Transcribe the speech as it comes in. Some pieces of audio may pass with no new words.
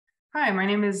Hi, my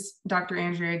name is Dr.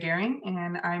 Andrea Goering,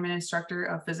 and I'm an instructor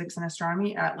of physics and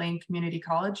astronomy at Lane Community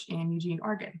College in Eugene,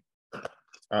 Oregon.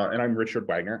 And I'm Richard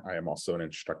Wagner. I am also an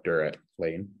instructor at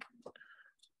Lane.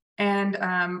 And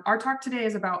our talk today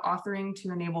is about authoring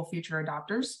to enable future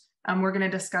adopters. We're going to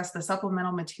discuss the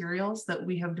supplemental materials that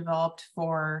we have developed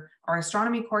for our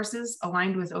astronomy courses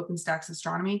aligned with OpenStax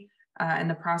Astronomy and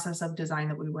the process of design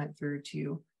that we went through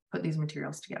to put these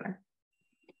materials together.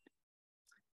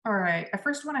 All right, I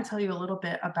first want to tell you a little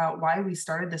bit about why we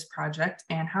started this project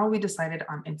and how we decided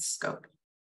on its scope.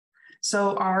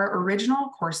 So our original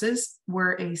courses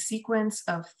were a sequence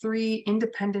of 3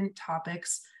 independent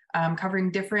topics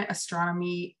covering different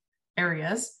astronomy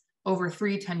areas over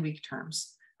 3 10-week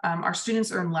terms. Our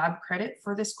students earn lab credit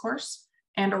for this course,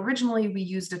 and originally we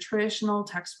used a traditional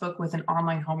textbook with an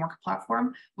online homework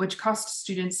platform, which cost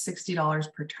students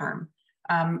 $60 per term.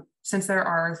 Since there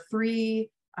are 3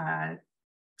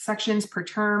 sections per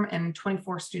term and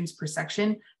 24 students per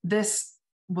section, this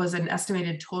was an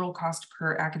estimated total cost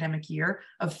per academic year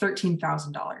of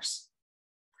 $13,000.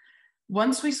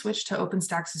 Once we switched to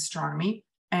OpenStax Astronomy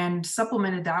and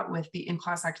supplemented that with the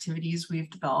in-class activities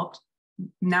we've developed,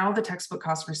 now the textbook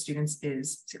cost for students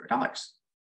is $0.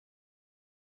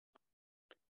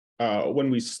 When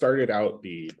we started out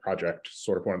the project,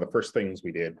 sort of one of the first things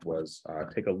we did was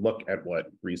take a look at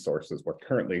what resources were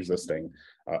currently existing,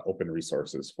 open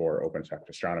resources for OpenStax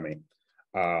Astronomy.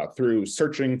 Through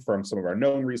searching from some of our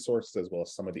known resources, as well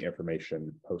as some of the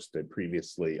information posted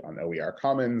previously on OER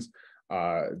Commons,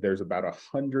 there's about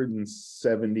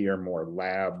 170 or more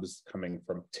labs coming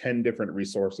from 10 different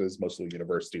resources, mostly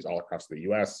universities all across the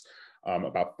US.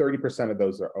 About 30% of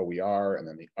those are OER, and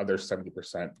then the other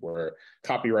 70% were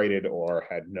copyrighted or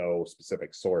had no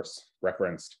specific source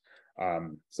referenced.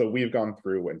 So we've gone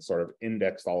through and sort of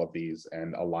indexed all of these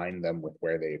and aligned them with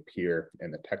where they appear in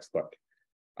the textbook.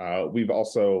 We've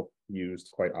also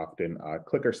used quite often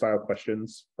clicker style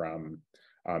questions from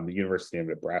the University of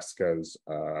Nebraska's,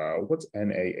 what's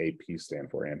NAAP stand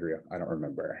for, Andrea? I don't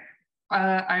remember.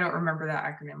 I don't remember that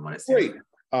acronym, what it stands for.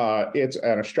 It's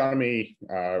an astronomy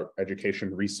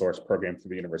education resource program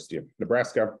through the University of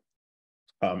Nebraska.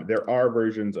 There are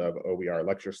versions of OER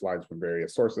lecture slides from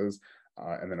various sources.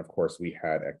 And then, of course, we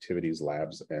had activities,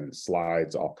 labs, and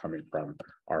slides all coming from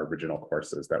our original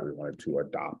courses that we wanted to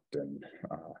adopt and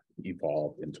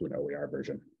evolve into an OER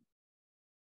version.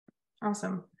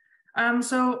 Awesome.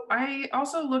 So I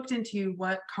also looked into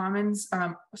what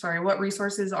what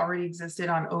resources already existed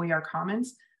on OER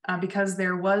Commons because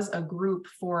there was a group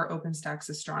for OpenStax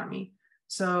Astronomy.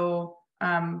 So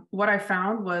what I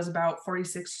found was about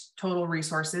 46 total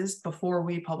resources before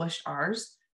we published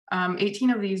ours.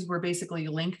 18 of these were basically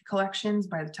link collections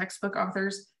by the textbook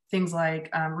authors, things like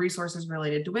resources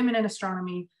related to women in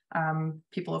astronomy,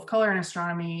 people of color in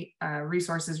astronomy,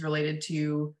 resources related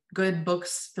to good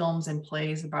books, films, and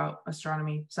plays about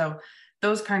astronomy. So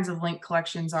those kinds of link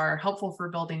collections are helpful for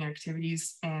building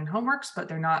activities and homeworks, but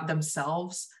they're not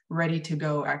themselves ready to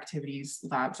go activities,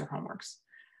 labs, or homeworks.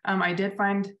 I did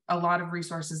find a lot of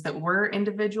resources that were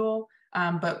individual,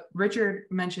 but Richard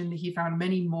mentioned that he found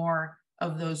many more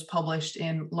of those published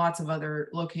in lots of other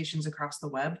locations across the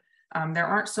web. There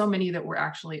aren't so many that were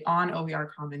actually on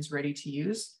OER Commons ready to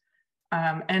use.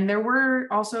 And there were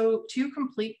also 2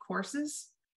 complete courses,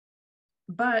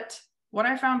 but what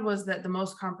I found was that the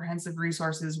most comprehensive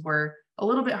resources were a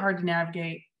little bit hard to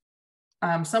navigate,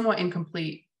 somewhat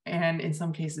incomplete, and in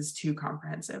some cases too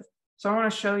comprehensive. So I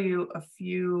want to show you a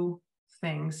few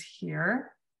things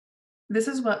here. This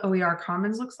is what OER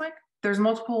Commons looks like. There's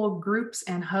multiple groups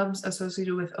and hubs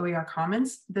associated with OER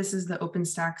Commons. This is the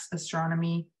OpenStax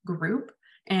Astronomy group.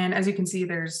 And as you can see,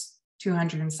 there's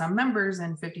 200 and some members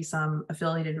and 50 some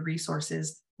affiliated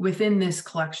resources within this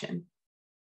collection.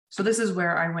 So this is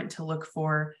where I went to look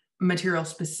for material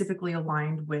specifically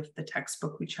aligned with the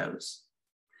textbook we chose.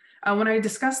 When I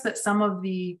discussed that some of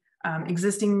the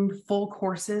existing full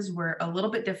courses were a little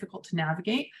bit difficult to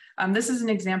navigate, this is an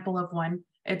example of one.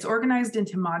 It's organized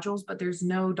into modules, but there's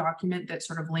no document that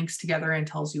sort of links together and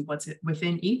tells you what's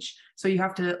within each. So you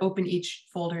have to open each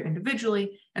folder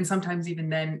individually, and sometimes even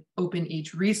then open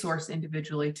each resource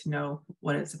individually to know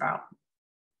what it's about.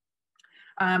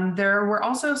 There were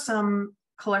also some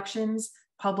collections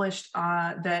published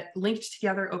that linked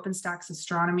together OpenStax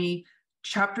Astronomy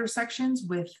chapter sections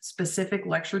with specific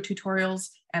lecture tutorials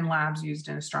and labs used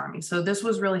in astronomy. So this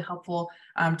was really helpful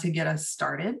to get us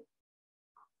started.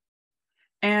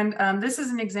 And this is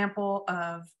an example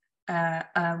of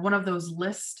one of those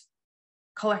list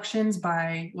collections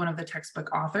by one of the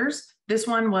textbook authors. This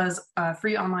one was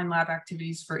free online lab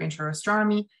activities for intro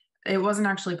astronomy. It wasn't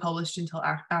actually published until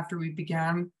after we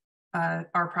began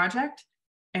our project.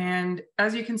 And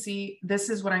as you can see, this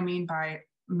is what I mean by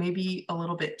maybe a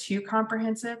little bit too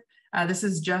comprehensive. This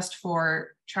is just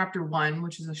for chapter 1,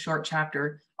 which is a short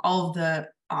chapter, all of the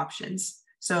options.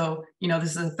 So,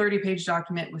 this is a 30-page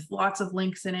document with lots of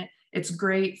links in it. It's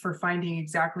great for finding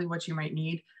exactly what you might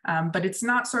need, but it's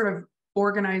not sort of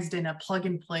organized in a plug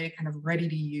and play kind of ready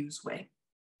to use way.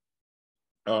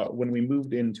 When we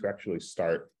moved in to actually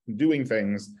start doing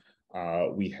things,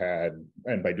 we had,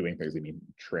 and by doing things, I mean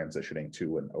transitioning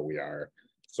to an OER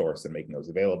source and making those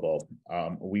available.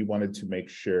 We wanted to make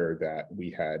sure that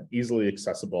we had easily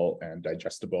accessible and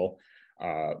digestible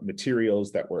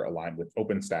materials that were aligned with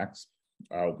OpenStax.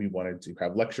 We wanted to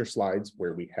have lecture slides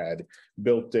where we had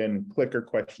built-in clicker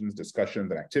questions,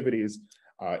 discussions, and activities.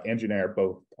 Andrea and I are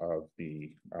both of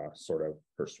the sort of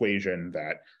persuasion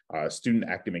that student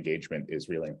active engagement is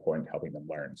really important to helping them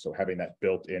learn. So having that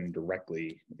built in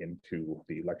directly into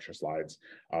the lecture slides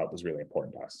was really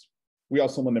important to us. We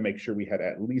also wanted to make sure we had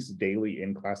at least daily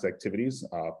in-class activities.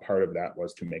 Part of that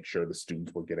was to make sure the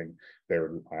students were getting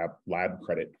their lab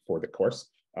credit for the course,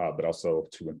 but also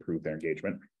to improve their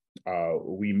engagement.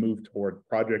 We moved toward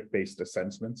project-based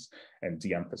assessments and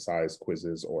de-emphasize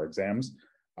quizzes or exams.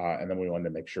 And then we wanted to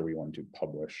make sure we wanted to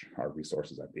publish our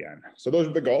resources at the end. So those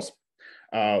are the goals.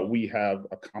 We have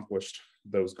accomplished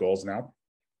those goals now.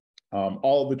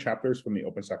 All of the chapters from the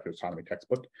OpenStax Astronomy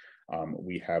textbook,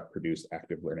 we have produced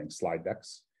active learning slide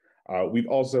decks. We've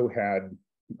also had,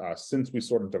 since we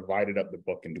sort of divided up the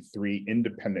book into 3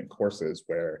 independent courses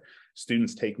where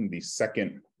students taking the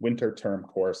second winter term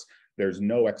course, there's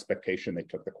no expectation they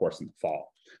took the course in the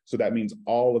fall. So that means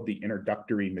all of the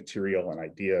introductory material and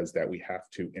ideas that we have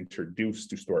to introduce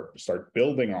to start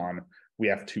building on, we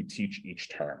have to teach each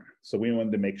term. So we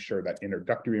wanted to make sure that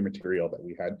introductory material that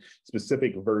we had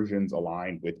specific versions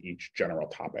aligned with each general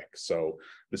topic. So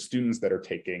the students that are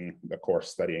taking the course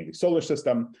studying the solar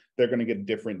system, they're going to get a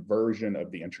different version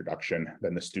of the introduction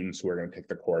than the students who are going to take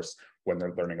the course when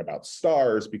they're learning about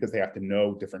stars, because they have to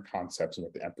know different concepts and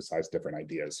have to emphasize different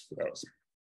ideas for those.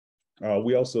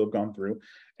 We also have gone through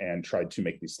and tried to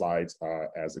make these slides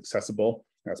as accessible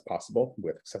as possible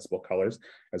with accessible colors,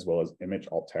 as well as image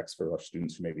alt text for our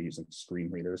students who may be using screen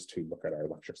readers to look at our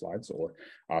lecture slides, or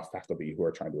faculty who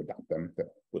are trying to adopt them that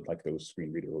would like those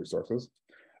screen reader resources.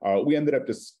 We ended up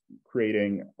just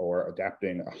creating or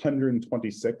adapting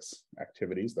 126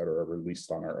 activities that are released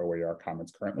on our OER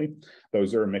Commons currently.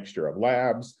 Those are a mixture of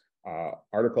labs,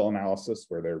 article analysis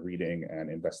where they're reading and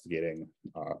investigating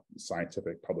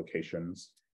scientific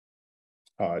publications,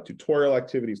 tutorial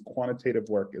activities, quantitative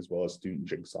work, as well as student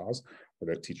jigsaws where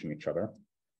they're teaching each other.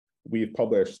 We've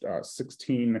published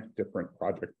 16 different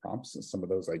project prompts. Some of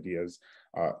those ideas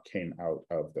came out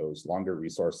of those longer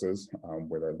resources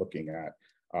where they're looking at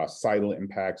societal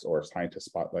impacts, or scientist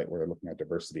spotlight where they're looking at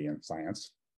diversity in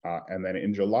science. And then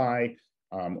in July,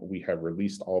 we have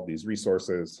released all of these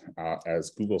resources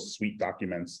as Google Suite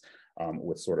documents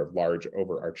with sort of large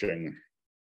overarching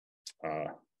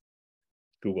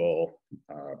Google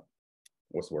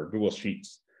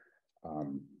Sheets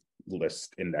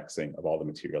list indexing of all the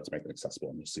material to make it accessible.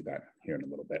 And you'll see that here in a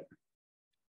little bit.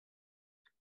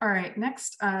 All right,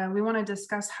 next, we want to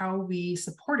discuss how we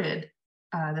supported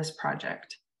this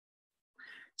project.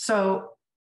 So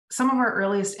some of our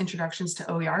earliest introductions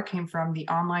to OER came from the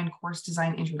online course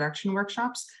design introduction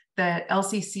workshops that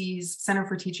LCC's Center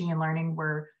for Teaching and Learning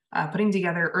were putting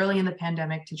together early in the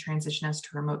pandemic to transition us to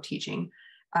remote teaching.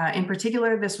 In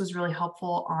particular, this was really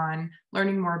helpful on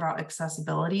learning more about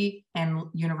accessibility and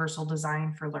universal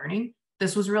design for learning.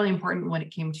 This was really important when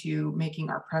it came to making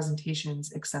our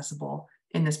presentations accessible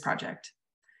in this project.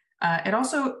 It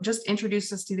also just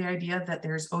introduced us to the idea that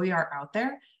there's OER out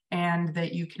there and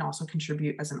that you can also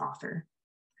contribute as an author.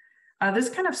 This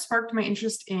kind of sparked my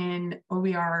interest in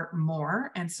OER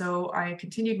more, and so I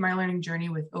continued my learning journey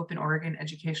with Open Oregon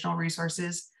Educational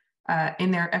Resources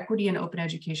in their Equity and Open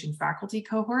Education faculty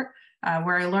cohort,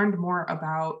 where I learned more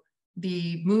about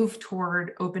the move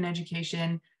toward open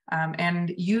education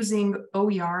and using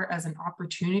OER as an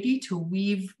opportunity to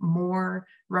weave more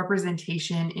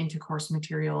representation into course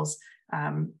materials,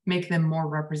 make them more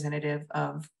representative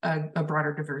of a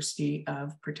broader diversity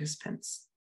of participants.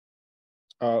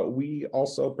 We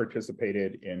also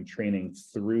participated in training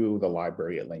through the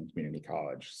library at Lane Community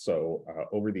College. So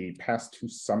over the past 2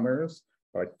 summers,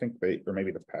 I think or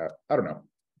maybe the past, I don't know,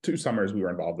 2 summers we were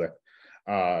involved with,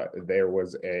 there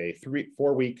was a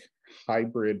 4-week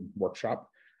hybrid workshop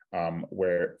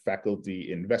where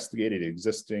faculty investigated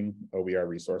existing OER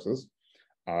resources,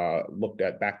 looked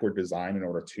at backward design in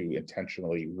order to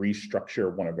intentionally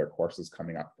restructure one of their courses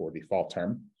coming up for the fall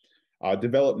term.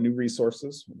 develop new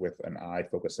resources with an eye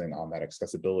focusing on that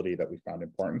accessibility that we found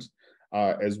important,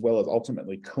 as well as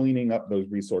ultimately cleaning up those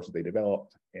resources they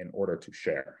developed in order to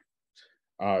share.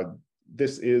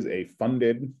 This is a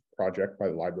funded project by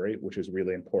the library, which is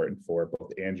really important for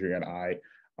both Andrea and I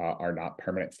are not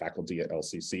permanent faculty at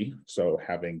LCC. So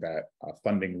having that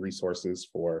funding resources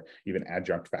for even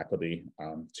adjunct faculty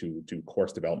to do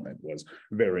course development was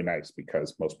very nice,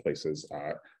 because most places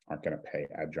aren't going to pay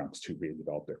adjuncts to really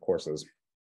develop their courses.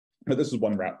 But this is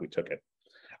one route we took it.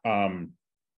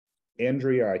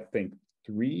 Andrea, I think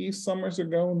 3 summers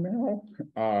ago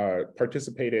now,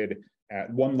 participated at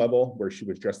one level where she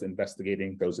was just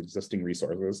investigating those existing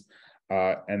resources.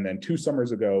 And then 2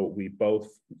 summers ago, we both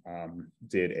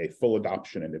did a full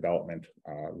adoption and development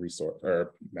resource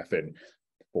or method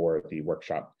for the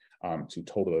workshop to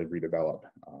totally redevelop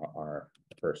our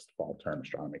first fall term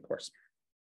astronomy course.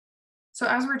 So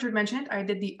as Richard mentioned, I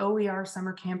did the OER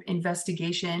summer camp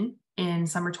investigation in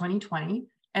summer 2020.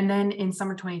 And then in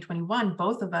summer 2021,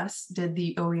 both of us did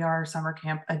the OER summer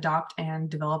camp adopt and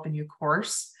develop a new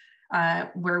course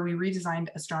where we redesigned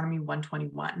Astronomy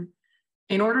 121.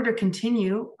 In order to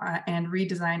continue and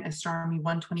redesign Astronomy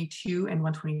 122 and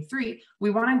 123, we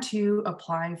wanted to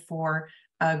apply for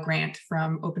a grant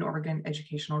from Open Oregon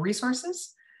Educational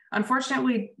Resources.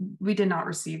 Unfortunately, we did not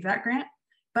receive that grant,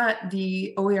 but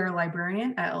the OER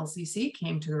librarian at LCC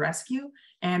came to the rescue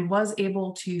and was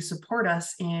able to support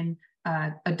us in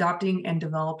adopting and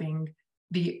developing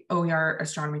the OER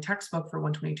astronomy textbook for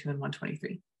 122 and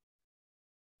 123.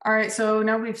 All right, so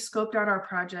now we've scoped out our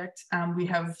project, we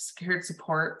have secured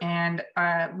support, and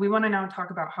we want to now talk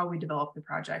about how we developed the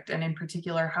project, and in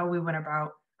particular, how we went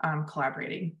about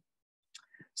collaborating.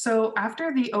 So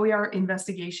after the OER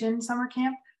investigation summer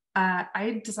camp,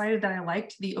 I decided that I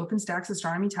liked the OpenStax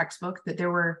astronomy textbook, that there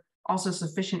were also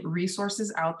sufficient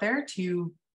resources out there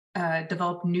to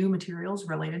develop new materials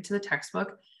related to the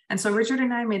textbook. And so Richard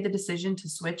and I made the decision to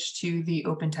switch to the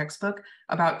open textbook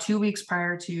about 2 weeks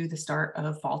prior to the start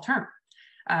of fall term.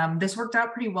 This worked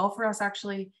out pretty well for us,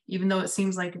 actually, even though it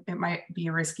seems like it might be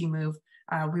a risky move.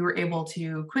 We were able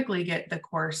to quickly get the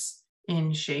course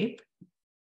in shape.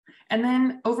 And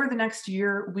then over the next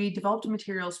year, we developed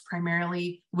materials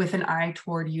primarily with an eye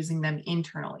toward using them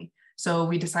internally. So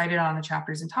we decided on the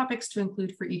chapters and topics to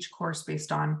include for each course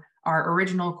based on our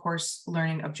original course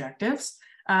learning objectives.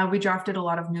 We drafted a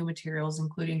lot of new materials,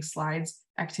 including slides,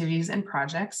 activities, and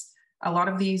projects. A lot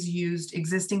of these used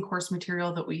existing course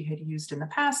material that we had used in the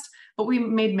past, but we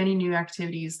made many new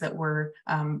activities that were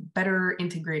better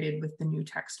integrated with the new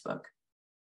textbook.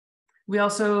 We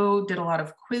also did a lot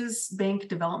of quiz bank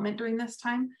development during this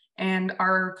time, and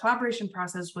our collaboration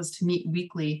process was to meet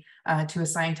weekly to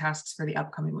assign tasks for the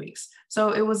upcoming weeks.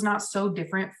 So it was not so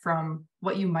different from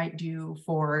what you might do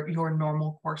for your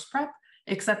normal course prep,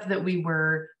 except that we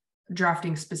were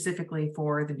drafting specifically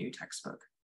for the new textbook.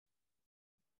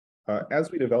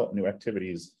 As we developed new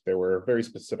activities, there were very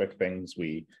specific things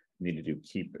we needed to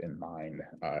keep in mind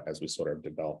as we sort of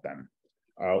developed them.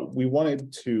 We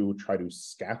wanted to try to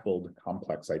scaffold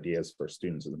complex ideas for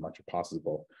students as much as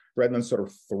possible, rather than sort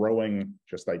of throwing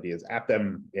just ideas at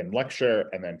them in lecture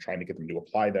and then trying to get them to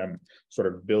apply them, sort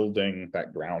of building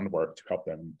that groundwork to help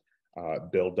them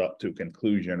build up to a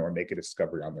conclusion or make a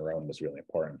discovery on their own was really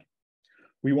important.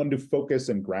 We wanted to focus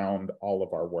and ground all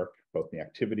of our work, both the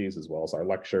activities as well as our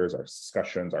lectures, our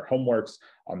discussions, our homeworks,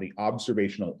 on the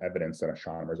observational evidence that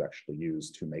astronomers actually use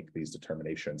to make these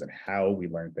determinations, and how we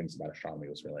learn things about astronomy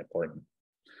was really important.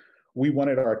 We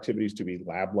wanted our activities to be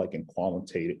lab-like and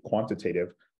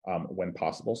quantitative when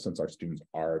possible, since our students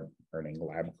are earning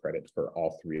lab credit for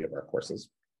all 3 of our courses.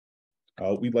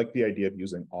 We like the idea of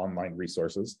using online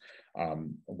resources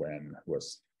when it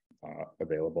was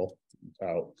available.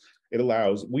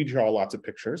 We draw lots of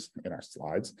pictures in our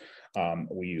slides.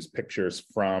 We use pictures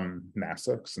from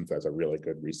NASA, since that's a really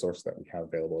good resource that we have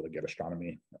available to get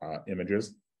astronomy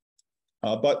images.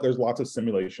 But there's lots of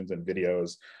simulations and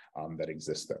videos that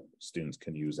exist that students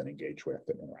can use and engage with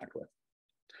and interact with.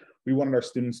 We wanted our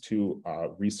students to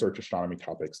research astronomy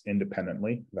topics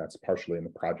independently. That's partially in the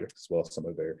project, as well as some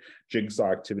of their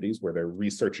jigsaw activities where they're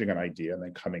researching an idea and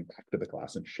then coming back to the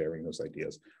class and sharing those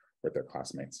ideas with their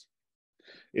classmates.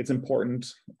 It's important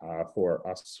for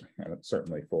us, and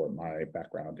certainly for my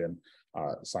background in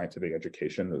scientific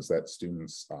education, is that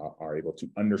students are able to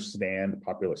understand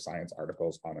popular science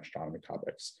articles on astronomy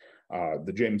topics.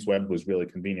 The James Webb was really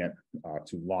convenient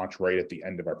to launch right at the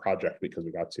end of our project, because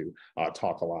we got to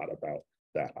talk a lot about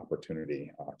that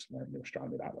opportunity to learn new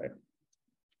astronomy that way.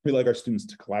 We like our students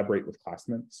to collaborate with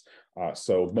classmates.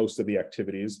 So most of the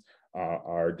activities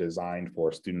are designed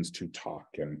for students to talk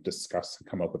and discuss and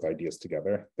come up with ideas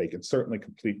together. They can certainly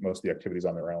complete most of the activities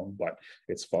on their own, but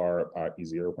it's far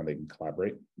easier when they can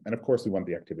collaborate. And of course, we want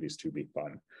the activities to be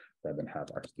fun rather than have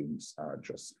our students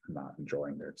just not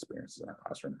enjoying their experiences in our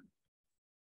classroom.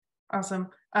 Awesome.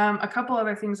 A couple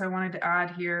other things I wanted to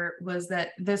add here was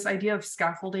that this idea of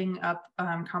scaffolding up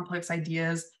complex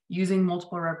ideas using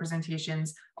multiple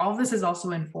representations, all of this is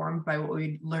also informed by what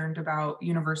we learned about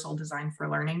universal design for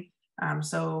learning.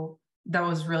 So that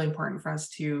was really important for us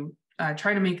to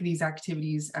try to make these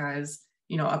activities as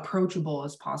approachable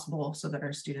as possible so that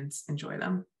our students enjoy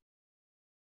them.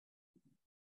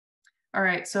 All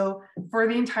right, so for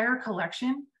the entire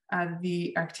collection,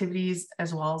 the activities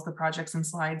as well as the projects and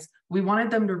slides, we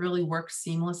wanted them to really work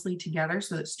seamlessly together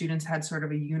so that students had sort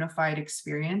of a unified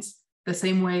experience, the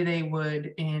same way they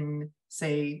would in,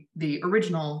 say, the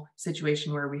original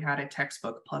situation where we had a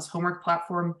textbook plus homework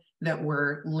platform that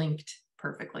were linked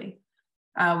perfectly.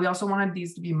 We also wanted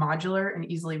these to be modular and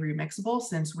easily remixable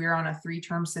since we're on a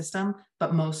 3-term system,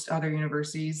 but most other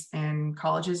universities and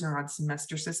colleges are on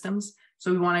semester systems. So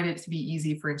we wanted it to be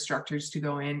easy for instructors to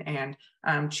go in and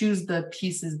choose the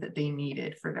pieces that they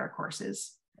needed for their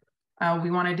courses.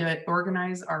 We wanted to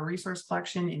organize our resource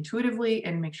collection intuitively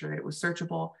and make sure that it was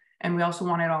searchable. And we also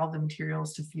wanted all the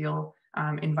materials to feel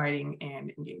inviting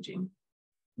and engaging.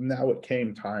 Now it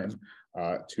came time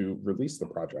to release the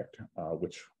project,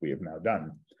 which we have now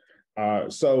done.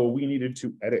 So we needed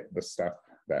to edit the stuff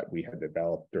that we had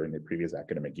developed during the previous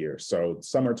academic year. So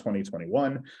summer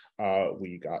 2021,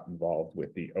 we got involved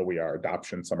with the OER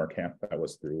adoption summer camp that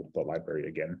was through the library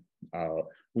again.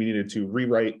 We needed to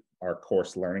rewrite our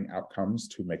course learning outcomes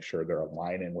to make sure they're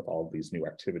aligning with all of these new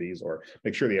activities, or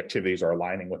make sure the activities are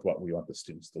aligning with what we want the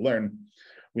students to learn.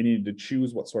 We needed to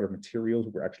choose what sort of materials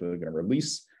we're actually going to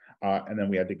release. And then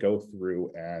we had to go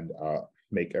through and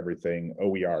make everything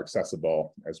OER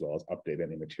accessible, as well as update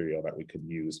any material that we could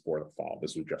use for the fall.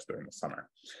 This was just during the summer.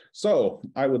 So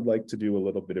I would like to do a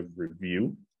little bit of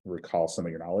review, recall some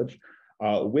of your knowledge.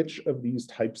 Which of these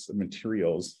types of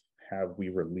materials have we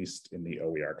released in the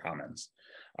OER Commons?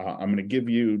 I'm going to give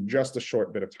you just a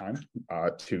short bit of time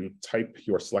to type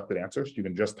your selected answers. You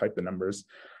can just type the numbers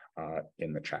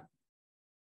in the chat.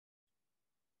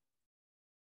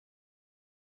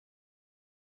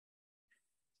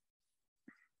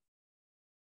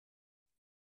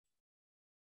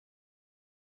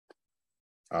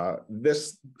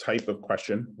 This type of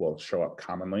question will show up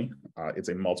commonly. It's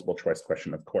a multiple choice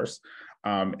question, of course.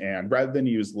 And rather than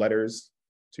use letters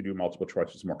to do multiple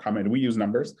choice, it's more common, we use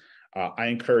numbers. I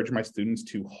encourage my students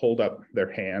to hold up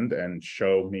their hand and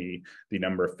show me the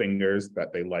number of fingers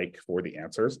that they like for the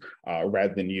answers,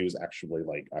 rather than use actually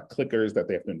like clickers that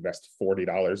they have to invest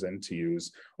 $40 in to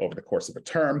use over the course of a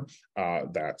term.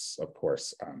 That's, of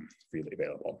course, freely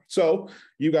available. So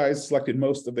you guys selected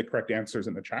most of the correct answers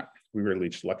in the chat. We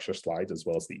released lecture slides as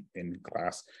well as the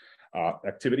in-class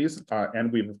activities. And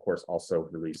we've, of course, also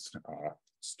released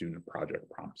student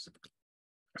project prompts.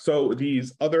 So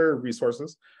these other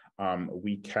resources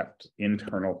we kept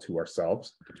internal to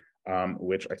ourselves,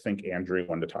 which I think Andrea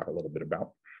wanted to talk a little bit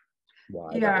about.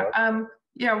 Why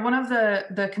yeah, one of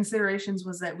the considerations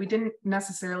was that we didn't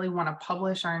necessarily want to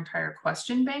publish our entire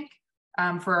question bank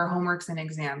for our homeworks and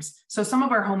exams. So some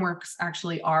of our homeworks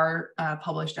actually are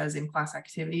published as in-class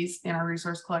activities in our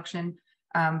resource collection,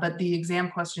 but the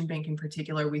exam question bank in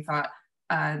particular, we thought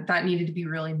that needed to be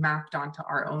really mapped onto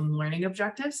our own learning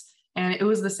objectives. And it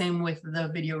was the same with the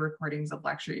video recordings of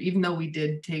lecture. Even though we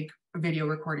did take video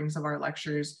recordings of our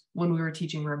lectures when we were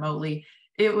teaching remotely,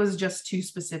 it was just too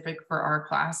specific for our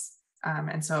class.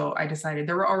 And so I decided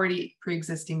there were already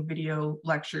pre-existing video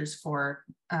lectures for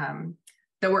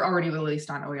that were already released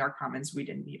on OER Commons. We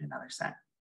didn't need another set.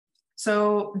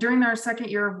 So during our second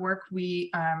year of work,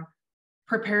 we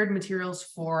prepared materials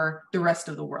for the rest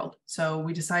of the world. So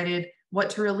we decided what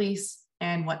to release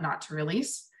and what not to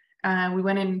release. We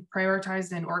went and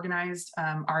prioritized and organized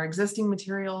our existing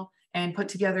material and put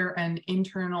together an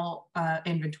internal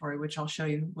inventory, which I'll show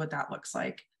you what that looks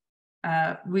like.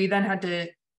 We then had to,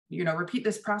 repeat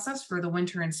this process for the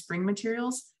winter and spring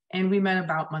materials, and we met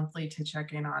about monthly to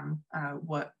check in on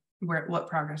what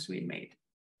progress we had made.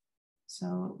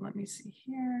 So let me see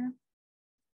here.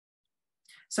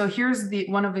 So here's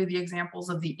one of the examples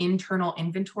of the internal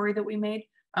inventory that we made.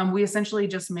 We essentially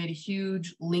just made a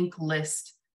huge link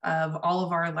list of all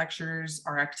of our lectures,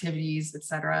 our activities, et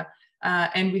cetera.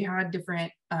 And we had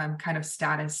different kind of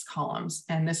status columns.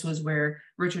 And this was where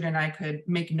Richard and I could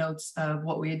make notes of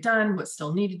what we had done, what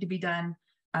still needed to be done,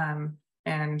 and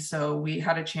And so we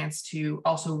had a chance to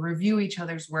also review each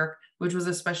other's work, which was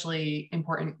especially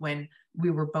important when we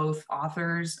were both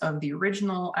authors of the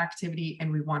original activity and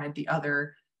we wanted the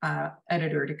other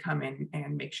editor to come in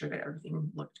and make sure that everything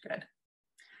looked good.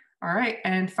 All right,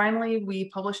 and finally, we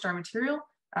published our material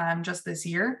just this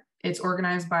year. It's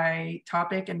organized by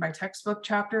topic and by textbook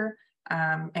chapter,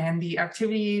 and the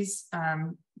activities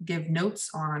give notes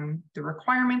on the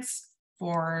requirements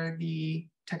for the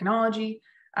technology,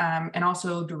 and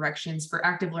also directions for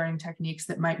active learning techniques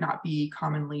that might not be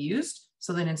commonly used,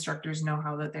 so that instructors know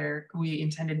how that we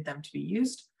intended them to be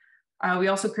used. We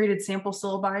also created sample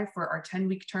syllabi for our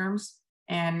 10-week terms,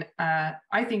 and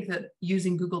I think that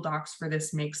using Google Docs for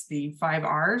this makes the 5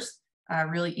 Rs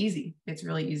really easy. It's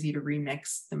really easy to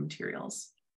remix the materials.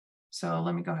 So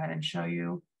let me go ahead and show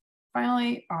you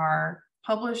finally our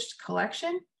published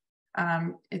collection.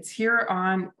 It's here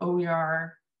on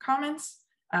OER Commons.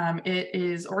 It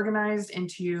is organized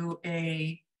into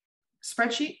a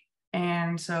spreadsheet.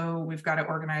 And so we've got it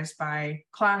organized by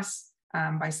class,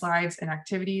 by slides and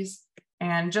activities.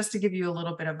 And just to give you a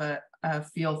little bit of a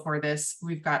feel for this,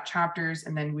 we've got chapters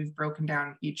and then we've broken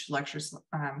down each lecture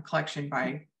collection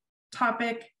by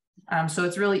topic. So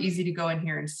it's really easy to go in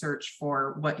here and search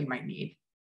for what you might need.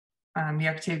 The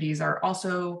activities are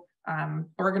also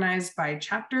organized by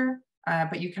chapter,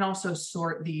 but you can also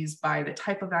sort these by the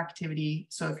type of activity.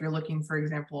 So if you're looking, for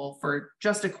example, for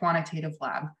just a quantitative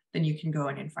lab, then you can go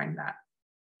in and find that.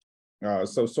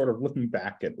 So sort of looking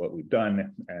back at what we've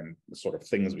done and the sort of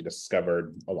things we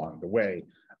discovered along the way,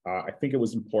 I think it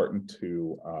was important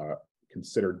to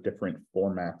consider different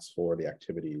formats for the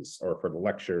activities or for the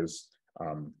lectures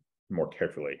more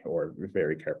carefully or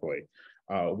very carefully.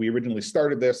 We originally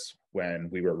started this when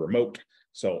we were remote,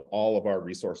 so all of our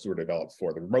resources were developed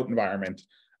for the remote environment.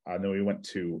 Then we went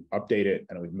to update it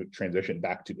and we transitioned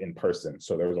back to in-person.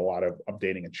 So there was a lot of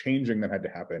updating and changing that had to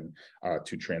happen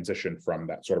to transition from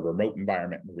that sort of remote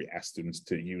environment where we asked students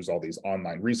to use all these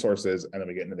online resources, and then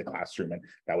we get into the classroom and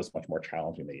that was much more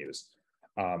challenging to use.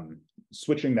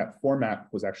 Switching that format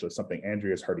was actually something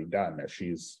Andrea's already done, as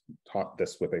she's taught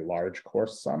this with a large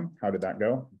course sum. How did that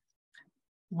go?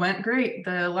 Went great.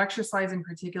 The lecture slides in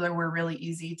particular were really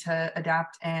easy to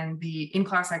adapt, and the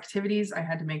in-class activities, I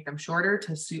had to make them shorter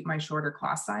to suit my shorter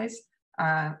class size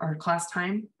or class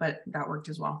time, but that worked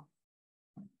as well.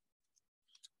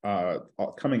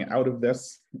 Coming out of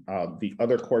this, the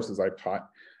other courses I've taught,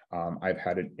 I've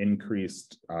had an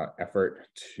increased effort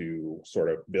to sort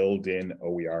of build in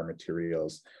OER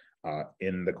materials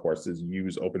in the courses,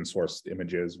 use open source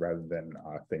images rather than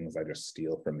things I just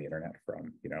steal from the internet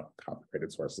from,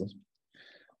 copyrighted sources.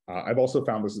 I've also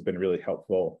found this has been really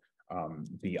helpful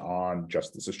beyond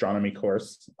just this astronomy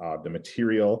course. The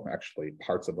material, actually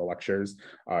parts of the lectures,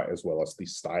 as well as the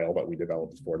style that we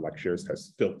developed for lectures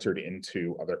has filtered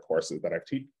into other courses that I've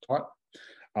taught.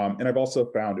 And I've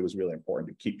also found it was really important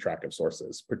to keep track of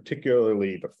sources,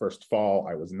 particularly the first fall.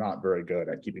 I was not very good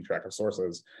at keeping track of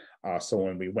sources. So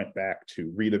when we went back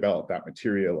to redevelop that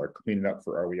material or clean it up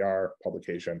for OER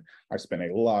publication, I spent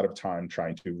a lot of time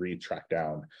trying to track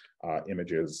down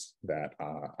images that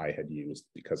I had used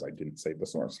because I didn't save the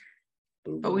source.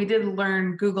 Boom. But we did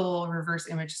learn Google reverse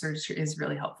image search is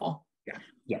really helpful.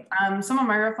 Yeah. Some of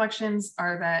my reflections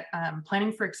are that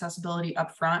planning for accessibility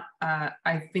up front,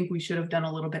 I think we should have done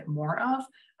a little bit more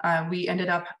of. We ended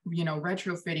up,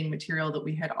 retrofitting material that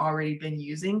we had already been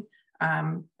using,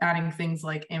 adding things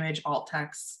like image alt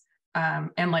text.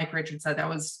 And like Richard said, it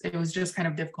was just kind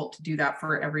of difficult to do that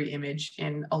for every image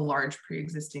in a large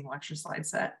pre-existing lecture slide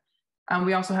set.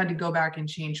 We also had to go back and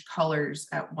change colors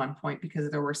at one point because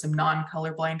there were some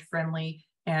non-colorblind friendly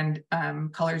and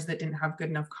colors that didn't have good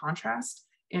enough contrast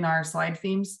in our slide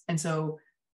themes. And so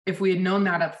if we had known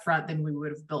that up front, then we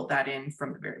would have built that in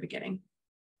from the very beginning.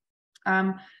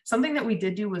 Something that we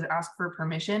did do was ask for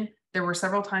permission. There were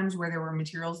several times where there were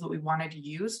materials that we wanted to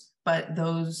use, but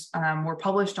those were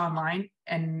published online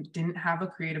and didn't have a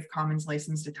Creative Commons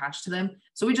license attached to them.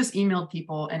 So we just emailed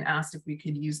people and asked if we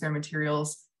could use their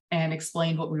materials and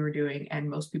explained what we were doing. And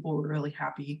most people were really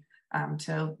happy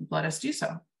to let us do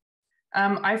so.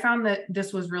 I found that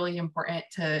this was really important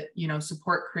to,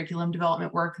 support curriculum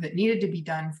development work that needed to be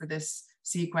done for this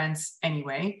sequence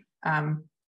anyway.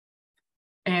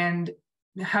 And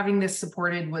having this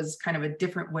supported was kind of a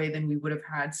different way than we would have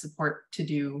had support to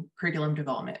do curriculum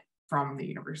development from the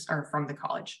university or from the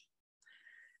college.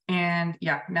 And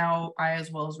yeah, now I, as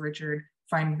well as Richard,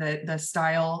 find that the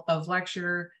style of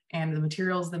lecture and the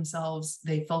materials themselves,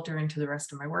 they filter into the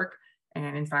rest of my work.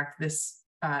 And in fact, this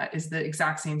is the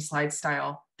exact same slide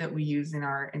style that we use in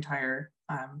our entire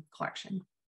collection.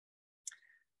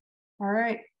 All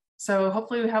right, So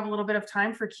hopefully we have a little bit of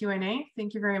time for Q&A.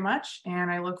 Thank you very much.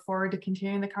 And I look forward to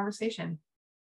continuing the conversation.